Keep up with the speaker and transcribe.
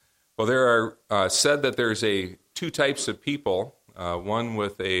Well, there are said that there's two types of people, one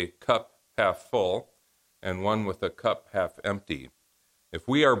with a cup half full and one with a cup half empty. If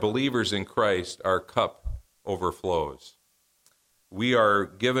we are believers in Christ, our cup overflows. We are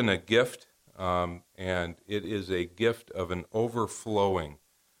given a gift, and it is a gift of an overflowing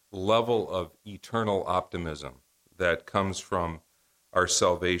level of eternal optimism that comes from our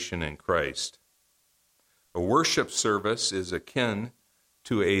salvation in Christ. A worship service is akin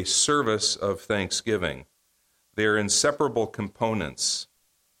to a service of thanksgiving. They are inseparable components.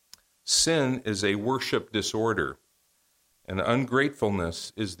 Sin is a worship disorder, and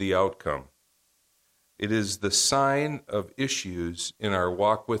ungratefulness is the outcome. It is the sign of issues in our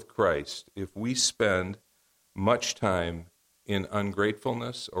walk with Christ if we spend much time in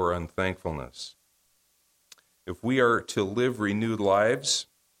ungratefulness or unthankfulness. If we are to live renewed lives,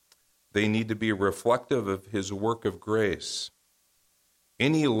 they need to be reflective of His work of grace.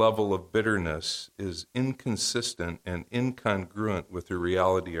 Any level of bitterness is inconsistent and incongruent with the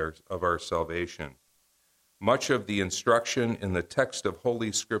reality of our salvation. Much of the instruction in the text of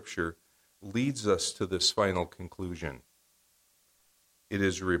Holy Scripture leads us to this final conclusion. It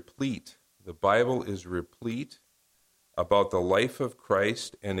is replete. The Bible is replete about the life of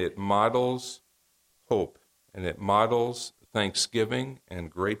Christ, and it models hope, and it models thanksgiving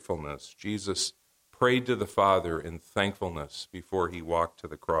and gratefulness. Jesus prayed to the Father in thankfulness before he walked to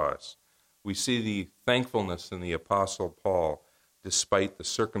the cross. We see the thankfulness in the Apostle Paul despite the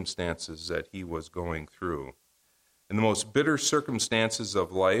circumstances that he was going through. In the most bitter circumstances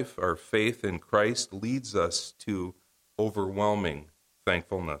of life, our faith in Christ leads us to overwhelming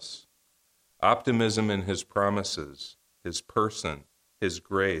thankfulness. Optimism in His promises, His person, His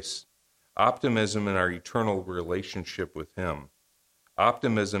grace. Optimism in our eternal relationship with Him.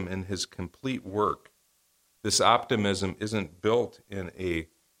 Optimism in His complete work. This optimism isn't built in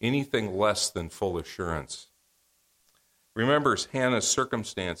anything less than full assurance. Remember Hannah's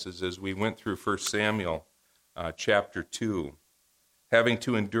circumstances as we went through 1 Samuel chapter 2, having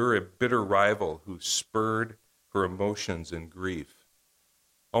to endure a bitter rival who spurred her emotions and grief.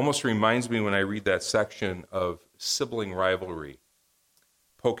 Almost reminds me when I read that section of sibling rivalry,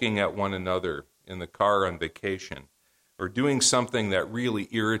 poking at one another in the car on vacation, or doing something that really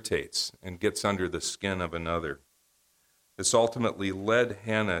irritates and gets under the skin of another. This ultimately led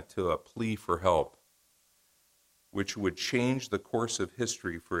Hannah to a plea for help, which would change the course of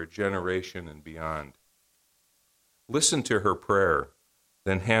history for a generation and beyond. Listen to her prayer.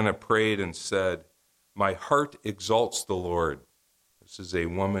 Then Hannah prayed and said, "My heart exalts the Lord." This is a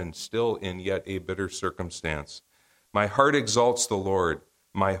woman still in yet a bitter circumstance. "My heart exalts the Lord.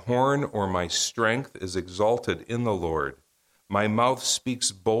 My horn or my strength is exalted in the Lord. My mouth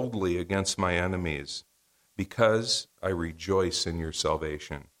speaks boldly against my enemies, because I rejoice in your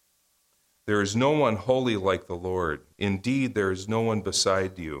salvation. There is no one holy like the Lord. Indeed, there is no one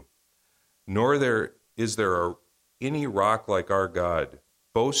beside you. Nor is there any rock like our God.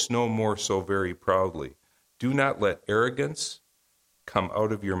 Boast no more so very proudly. Do not let arrogance come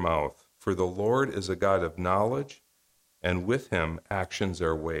out of your mouth, for the Lord is a God of knowledge, and with Him actions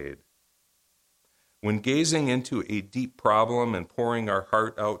are weighed." When gazing into a deep problem and pouring our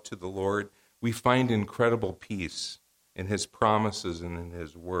heart out to the Lord, we find incredible peace in His promises and in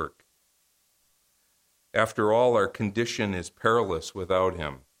His work. After all, our condition is perilous without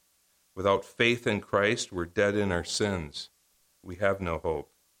Him. Without faith in Christ, we're dead in our sins. We have no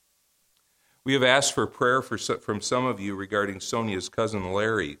hope. We have asked for prayer from some of you regarding Sonia's cousin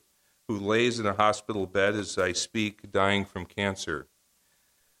Larry, who lays in a hospital bed as I speak, dying from cancer.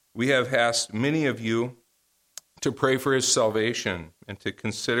 We have asked many of you to pray for his salvation and to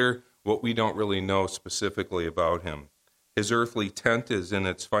consider what we don't really know specifically about him. His earthly tent is in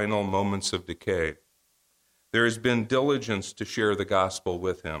its final moments of decay. There has been diligence to share the gospel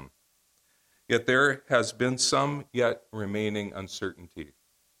with him. Yet there has been some yet remaining uncertainty.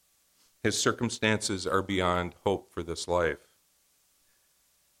 His circumstances are beyond hope for this life.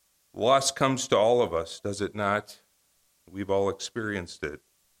 Loss comes to all of us, does it not? We've all experienced it.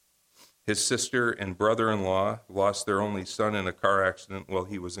 His sister and brother-in-law lost their only son in a car accident while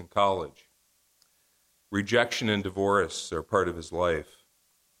he was in college. Rejection and divorce are part of his life.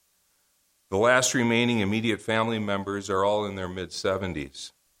 The last remaining immediate family members are all in their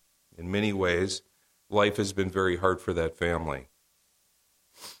mid-70s. In many ways, life has been very hard for that family.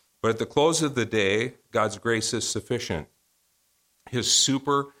 But at the close of the day, God's grace is sufficient. His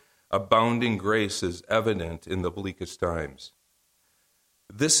superabounding grace is evident in the bleakest times.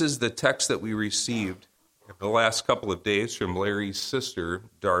 This is the text that we received in the last couple of days from Larry's sister,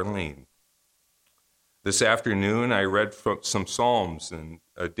 Darlene. This afternoon, I read from some Psalms and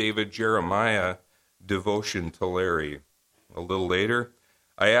a David Jeremiah devotion to Larry. A little later,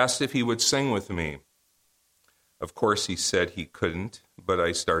 I asked if he would sing with me. Of course, he said he couldn't, but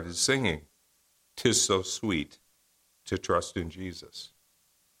I started singing. "'Tis so sweet to trust in Jesus."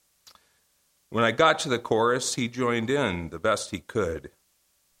 When I got to the chorus, he joined in the best he could.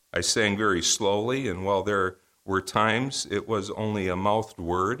 I sang very slowly, and while there were times it was only a mouthed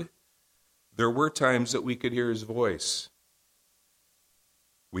word, there were times that we could hear his voice.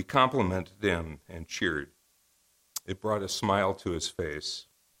 We complimented him and cheered. It brought a smile to his face.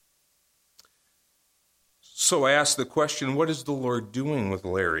 So I asked the question, what is the Lord doing with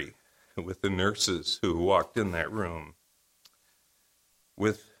Larry, with the nurses who walked in that room,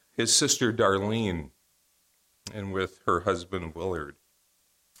 with his sister Darlene, and with her husband Willard,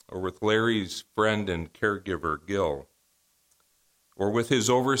 or with Larry's friend and caregiver Gil, or with his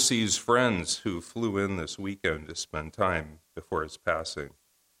overseas friends who flew in this weekend to spend time before his passing?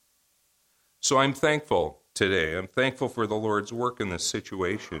 So I'm thankful today. I'm thankful for the Lord's work in this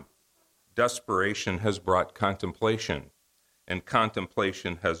situation. Desperation has brought contemplation, and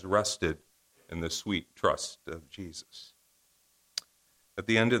contemplation has rested in the sweet trust of Jesus. At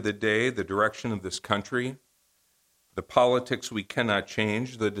the end of the day, the direction of this country, the politics we cannot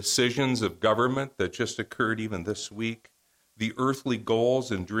change, the decisions of government that just occurred even this week, the earthly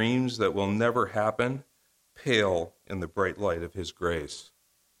goals and dreams that will never happen, pale in the bright light of his grace.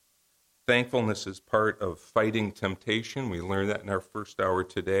 Thankfulness is part of fighting temptation. We learned that in our first hour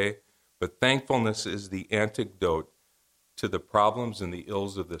today. But thankfulness is the antidote to the problems and the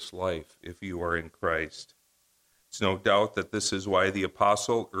ills of this life if you are in Christ. It's no doubt that this is why the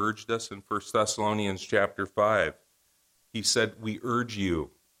apostle urged us in 1 Thessalonians chapter 5. He said, "We urge you,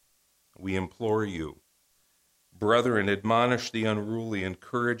 we implore you, brethren, admonish the unruly,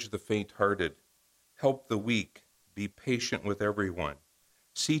 encourage the faint-hearted, help the weak, be patient with everyone.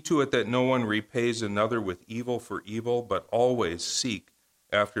 See to it that no one repays another with evil for evil, but always seek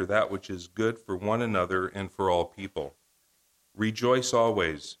after that which is good for one another and for all people. Rejoice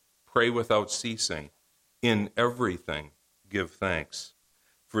always, pray without ceasing, in everything give thanks,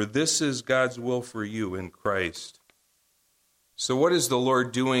 for this is God's will for you in Christ." So what is the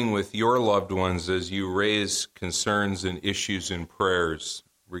Lord doing with your loved ones as you raise concerns and issues and prayers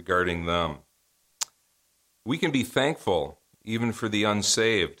regarding them? We can be thankful even for the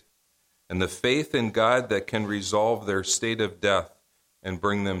unsaved and the faith in God that can resolve their state of death and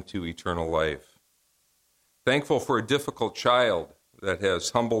bring them to eternal life. Thankful for a difficult child that has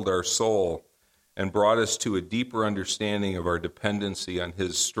humbled our soul and brought us to a deeper understanding of our dependency on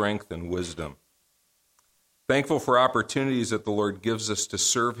his strength and wisdom. Thankful for opportunities that the Lord gives us to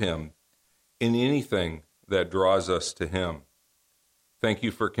serve him in anything that draws us to him. Thank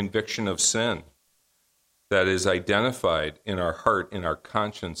you for conviction of sin that is identified in our heart, in our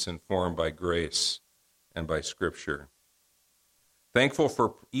conscience, informed by grace and by Scripture. Thankful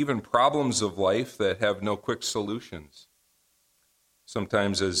for even problems of life that have no quick solutions.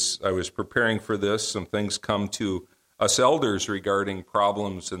 Sometimes as I was preparing for this, some things come to us elders regarding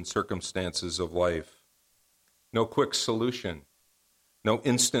problems and circumstances of life. No quick solution, no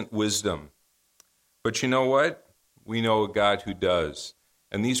instant wisdom. But you know what? We know a God who does.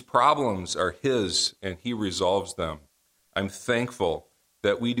 And these problems are his, and he resolves them. I'm thankful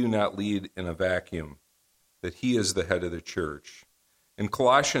that we do not lead in a vacuum, that he is the head of the church. In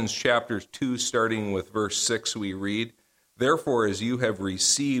Colossians chapter 2, starting with verse 6, we read, "Therefore, as you have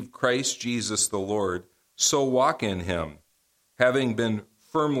received Christ Jesus the Lord, so walk in him, having been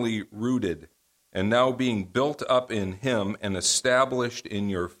firmly rooted, and now being built up in him and established in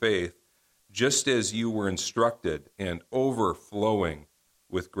your faith, just as you were instructed, and overflowing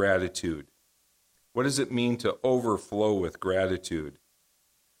with gratitude." What does it mean to overflow with gratitude?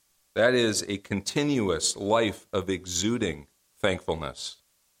 That is a continuous life of exuding thankfulness.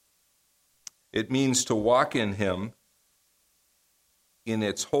 It means to walk in him in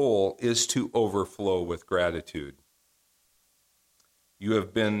its whole is to overflow with gratitude. You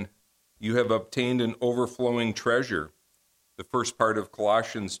have obtained an overflowing treasure. The first part of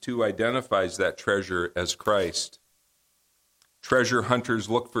Colossians 2 identifies that treasure as Christ. Treasure hunters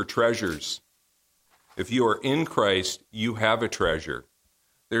look for treasures. If you are in Christ, you have a treasure.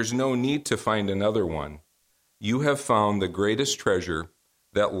 There's no need to find another one. You have found the greatest treasure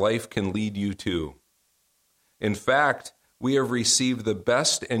that life can lead you to. In fact, we have received the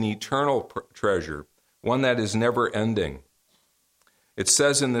best and eternal treasure, one that is never ending. It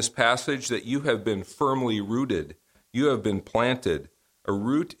says in this passage that you have been firmly rooted. You have been planted. A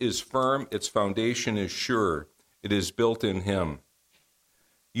root is firm, its foundation is sure. It is built in him.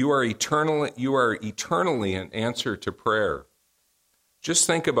 You are eternally an answer to prayer. Just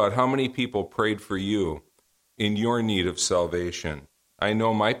think about how many people prayed for you in your need of salvation. I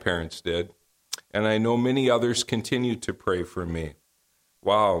know my parents did, and I know many others continue to pray for me.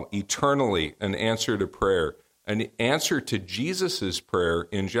 Wow, eternally an answer to prayer, an answer to Jesus' prayer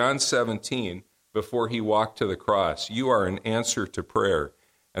in John 17 before he walked to the cross. You are an answer to prayer.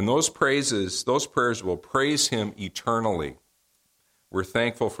 And those prayers will praise him eternally. We're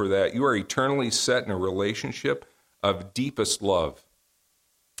thankful for that. You are eternally set in a relationship of deepest love.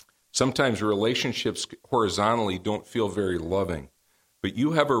 Sometimes relationships horizontally don't feel very loving, but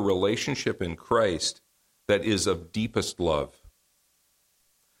you have a relationship in Christ that is of deepest love.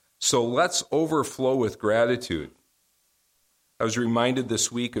 So let's overflow with gratitude. I was reminded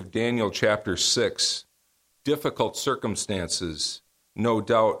this week of Daniel chapter 6, difficult circumstances, no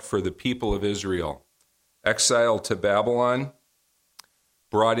doubt, for the people of Israel. Exiled to Babylon,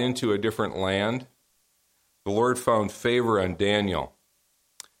 brought into a different land. The Lord found favor on Daniel,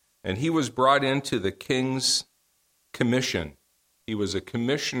 and he was brought into the king's commission. He was a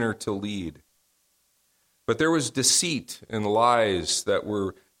commissioner to lead. But there was deceit and lies that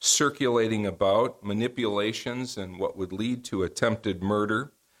were circulating about, manipulations, and what would lead to attempted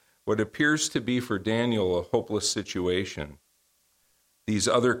murder, what appears to be for Daniel a hopeless situation. These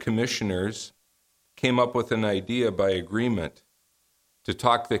other commissioners came up with an idea by agreement to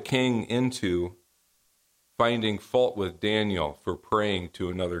talk the king into finding fault with Daniel for praying to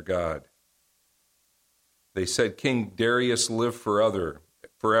another god. They said, King Darius live forever.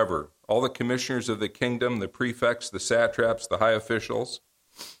 All the commissioners of the kingdom, the prefects, the satraps, the high officials,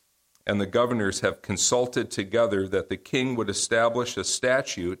 and the governors have consulted together that the king would establish a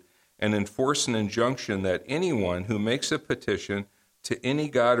statute and enforce an injunction that anyone who makes a petition to any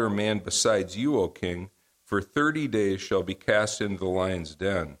god or man besides you, O king, for 30 days shall be cast into the lion's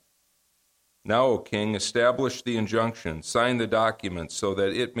den. Now, O king, establish the injunction, sign the document so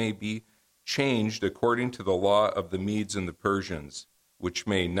that it may be changed according to the law of the Medes and the Persians, which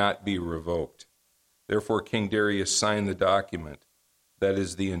may not be revoked. Therefore, King Darius signed the document. That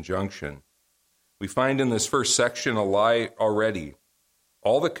is the injunction. We find in this first section a lie already.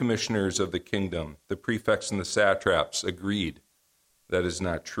 All the commissioners of the kingdom, the prefects and the satraps, agreed that is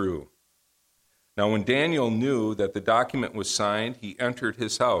not true. Now, when Daniel knew that the document was signed, he entered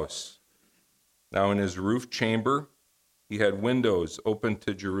his house. Now, in his roof chamber, he had windows open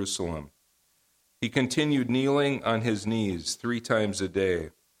to Jerusalem. He continued kneeling on his knees 3 times a day,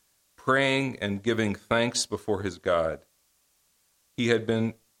 praying and giving thanks before his God. He had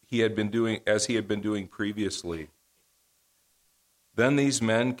been doing previously. Then these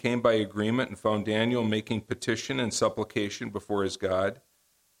men came by agreement and found Daniel making petition and supplication before his God.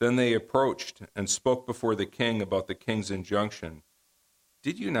 Then they approached and spoke before the king about the king's injunction.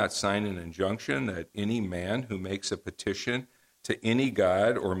 Did you not sign an injunction that any man who makes a petition to any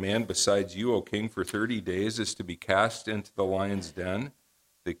god or man besides you, O king, for 30 days is to be cast into the lion's den?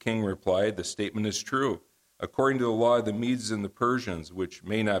 The king replied, the statement is true, according to the law of the Medes and the Persians, which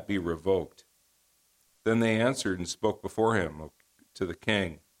may not be revoked. Then they answered and spoke before him to the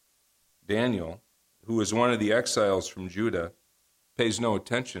king. Daniel, who was one of the exiles from Judah, pays no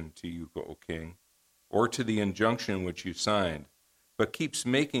attention to you, O king, or to the injunction which you signed, but keeps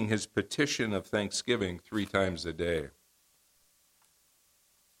making his petition of thanksgiving 3 times a day.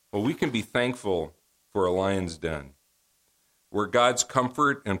 Well, we can be thankful for a lion's den, where God's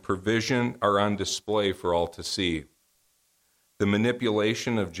comfort and provision are on display for all to see. The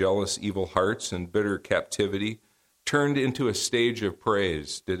manipulation of jealous, evil hearts and bitter captivity turned into a stage of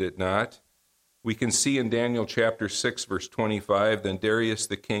praise, did it not? We can see in Daniel chapter 6, verse 25, then Darius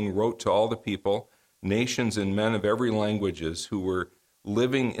the king wrote to all the people, nations and men of every languages who were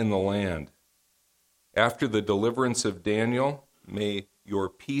living in the land. After the deliverance of Daniel, may your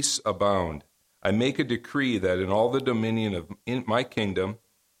peace abound. I make a decree that in all the dominion of my kingdom,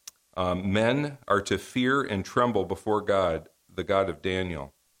 men are to fear and tremble before God, the God of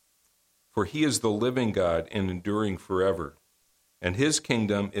Daniel. For he is the living God and enduring forever, and his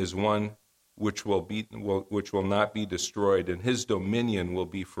kingdom is one which will not be destroyed, and his dominion will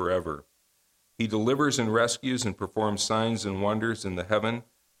be forever. He delivers and rescues and performs signs and wonders in heaven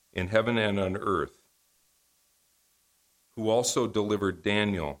and on earth, who also delivered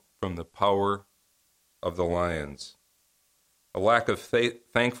Daniel from the power of the lions. A lack of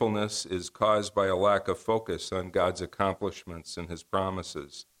thankfulness is caused by a lack of focus on God's accomplishments and his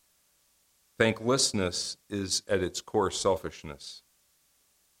promises. Thanklessness is at its core selfishness.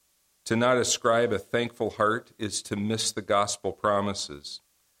 To not ascribe a thankful heart is to miss the gospel promises.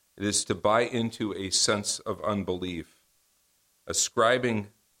 It is to buy into a sense of unbelief. Ascribing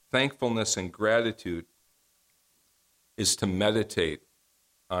thankfulness and gratitude is to meditate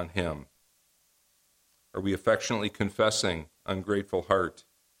on him. Are we affectionately confessing ungrateful heart?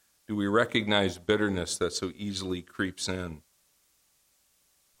 Do we recognize bitterness that so easily creeps in?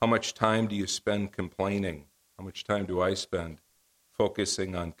 How much time do you spend complaining? How much time do I spend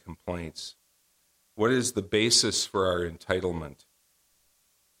focusing on complaints? What is the basis for our entitlement?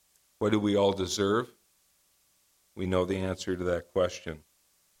 What do we all deserve? We know the answer to that question.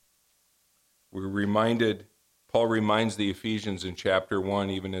 Paul reminds the Ephesians in chapter 1,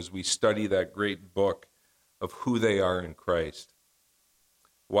 even as we study that great book, of who they are in Christ.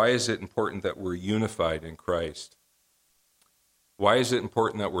 Why is it important that we're unified in Christ? Why is it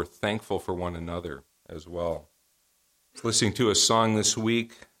important that we're thankful for one another as well? I was listening to a song this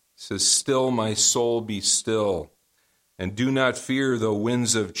week. It says, "Still my soul be still, and do not fear though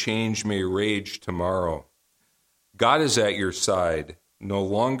winds of change may rage tomorrow. God is at your side. No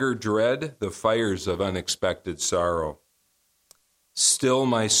longer dread the fires of unexpected sorrow. Still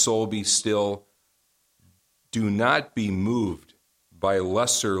my soul be still. Do not be moved by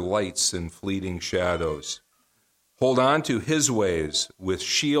lesser lights and fleeting shadows. Hold on to his ways with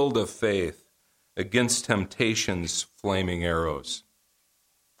shield of faith against temptation's flaming arrows.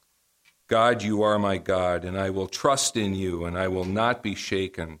 God, you are my God, and I will trust in you, and I will not be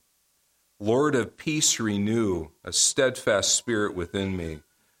shaken. Lord of peace, renew a steadfast spirit within me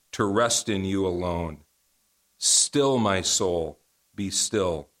to rest in you alone. Still, my soul, be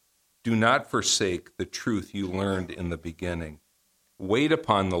still. Do not forsake the truth you learned in the beginning. Wait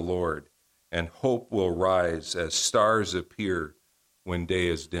upon the Lord, and hope will rise as stars appear when day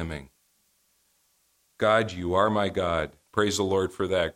is dimming." God, you are my God. Praise the Lord for that